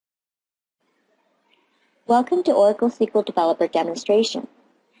Welcome to Oracle SQL Developer demonstration.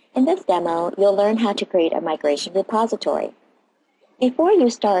 In this demo, you'll learn how to create a migration repository. Before you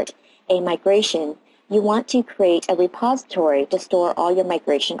start a migration, you want to create a repository to store all your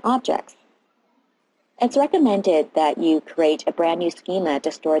migration objects. It's recommended that you create a brand new schema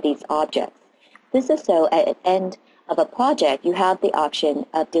to store these objects. This is so at the end of a project, you have the option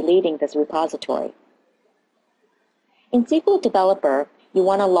of deleting this repository. In SQL Developer, you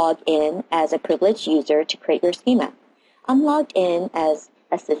want to log in as a privileged user to create your schema. I'm logged in as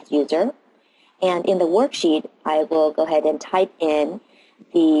assist user, and in the worksheet, I will go ahead and type in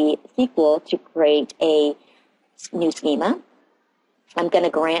the SQL to create a new schema. I'm going to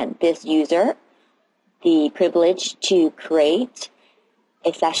grant this user the privilege to create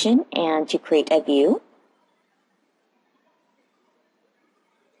a session and to create a view.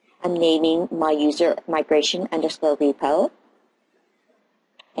 I'm naming my user migration underscore repo.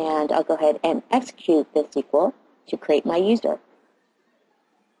 And I'll go ahead and execute this SQL to create my user.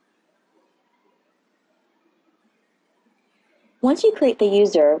 Once you create the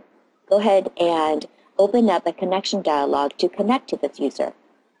user, go ahead and open up a connection dialog to connect to this user.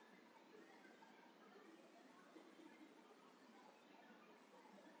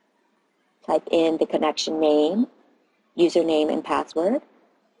 Type in the connection name, username, and password.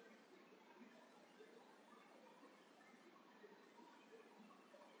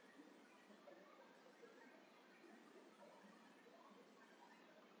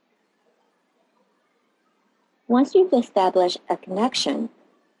 Once you've established a connection,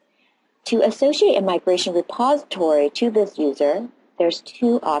 to associate a migration repository to this user, there's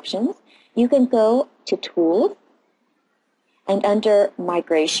two options. You can go to Tools, and under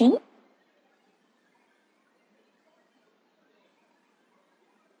Migration,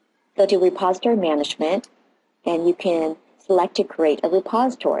 go to Repository Management, and you can select to create a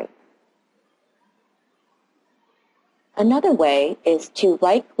repository. Another way is to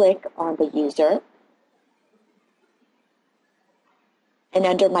right-click on the user, and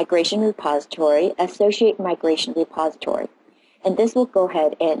under Migration Repository, Associate Migration Repository. And this will go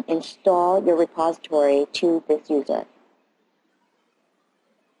ahead and install your repository to this user.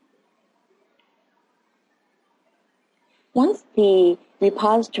 Once the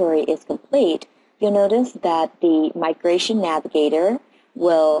repository is complete, you'll notice that the Migration Navigator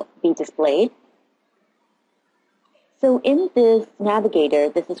will be displayed. So in this navigator,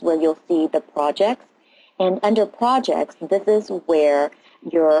 this is where you'll see the projects. And under projects, this is where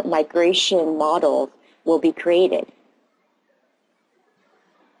your migration models will be created.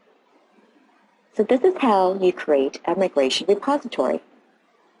 So this is how you create a migration repository.